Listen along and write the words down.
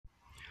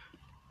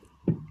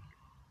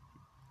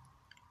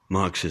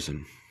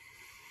Marxism.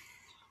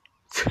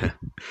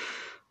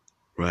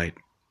 Right.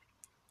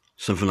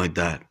 Something like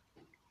that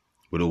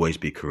would always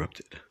be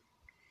corrupted.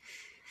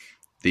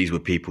 These were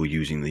people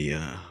using the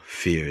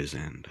fears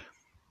and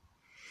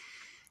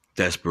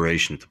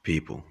desperation of the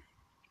people.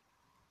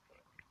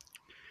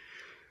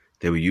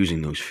 They were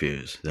using those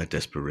fears, that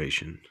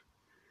desperation,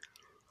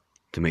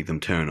 to make them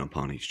turn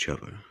upon each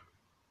other,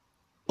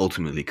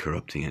 ultimately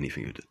corrupting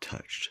anything that it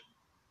touched.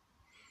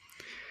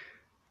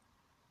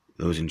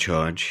 Those in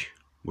charge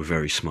were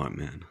very smart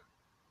men.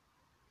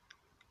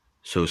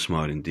 So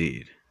smart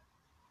indeed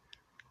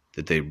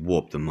that they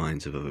warped the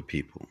minds of other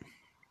people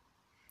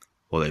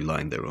while they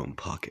lined their own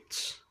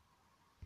pockets.